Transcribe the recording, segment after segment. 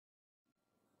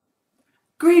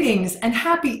Greetings and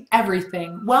happy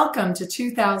everything. Welcome to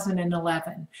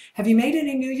 2011. Have you made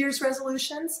any New Year's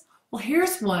resolutions? Well,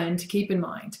 here's one to keep in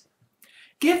mind.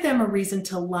 Give them a reason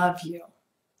to love you.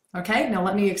 Okay, now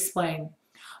let me explain.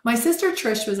 My sister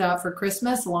Trish was out for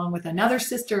Christmas along with another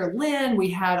sister, Lynn. We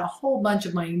had a whole bunch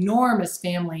of my enormous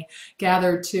family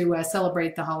gathered to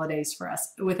celebrate the holidays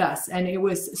with us, and it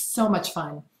was so much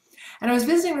fun. And I was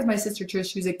visiting with my sister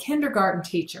Trish, who's a kindergarten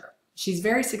teacher. She's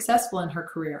very successful in her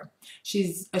career.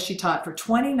 She taught for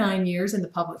 29 years in the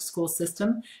public school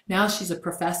system. Now she's a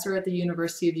professor at the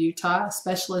University of Utah, a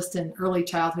specialist in early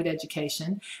childhood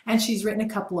education, and she's written a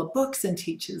couple of books and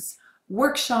teaches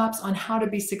workshops on how to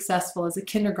be successful as a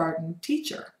kindergarten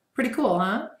teacher. Pretty cool,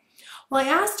 huh? Well, I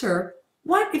asked her,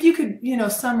 what if you could,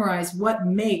 summarize what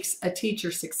makes a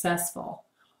teacher successful?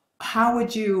 How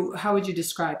would you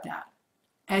describe that?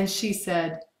 And she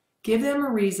said, give them a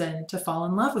reason to fall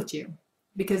in love with you.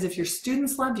 Because if your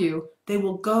students love you, they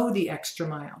will go the extra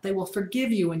mile. They will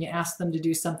forgive you when you ask them to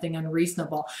do something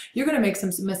unreasonable. You're going to make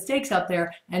some mistakes out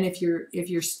there, and if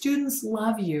your students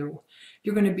love you,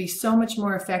 you're going to be so much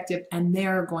more effective, and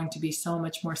they're going to be so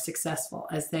much more successful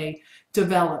as they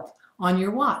develop on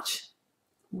your watch.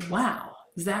 Wow,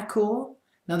 is that cool?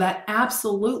 Now that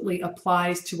absolutely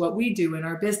applies to what we do in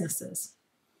our businesses.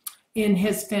 In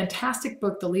his fantastic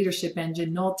book, The Leadership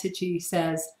Engine, Noel Tichy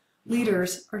says,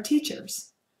 leaders are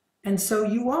teachers. And so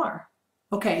you are.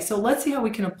 Okay, so let's see how we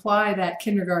can apply that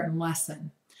kindergarten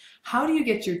lesson. How do you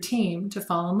get your team to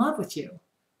fall in love with you?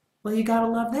 Well, you got to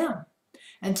love them.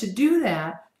 And to do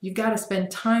that, you've got to spend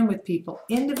time with people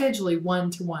individually,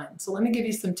 one-to-one. So let me give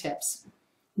you some tips.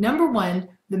 Number one,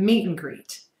 the meet and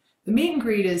greet. The meet and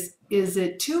greet is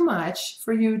it too much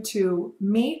for you to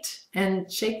meet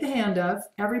and shake the hand of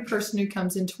every person who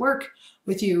comes into work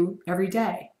with you every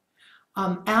day?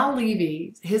 Al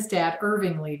Levy, his dad,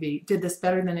 Irving Levy, did this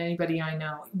better than anybody I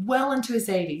know. Well into his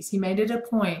 80s, he made it a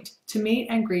point to meet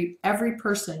and greet every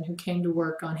person who came to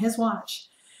work on his watch.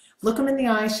 Look them in the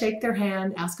eye, shake their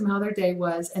hand, ask them how their day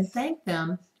was, and thank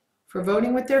them for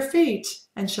voting with their feet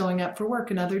and showing up for work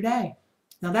another day.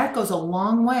 Now that goes a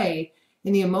long way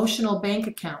in the emotional bank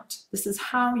account. This is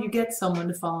how you get someone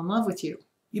to fall in love with you.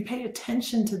 You pay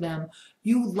attention to them.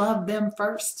 You love them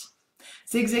first.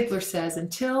 Zig Ziglar says,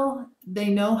 until they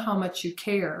know how much you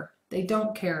care, they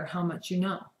don't care how much you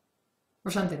know. Or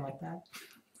something like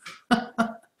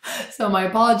that. So my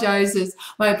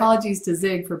apologies to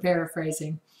Zig for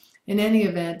paraphrasing. In any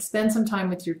event, spend some time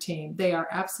with your team. They are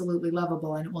absolutely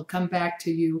lovable, and it will come back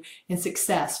to you in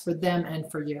success for them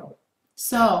and for you.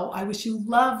 So I wish you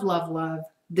love, love, love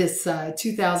this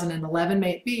 2011.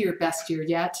 May it be your best year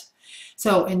yet.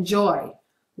 So enjoy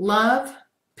love,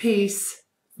 peace,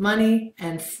 money,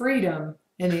 and freedom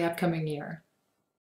in the upcoming year.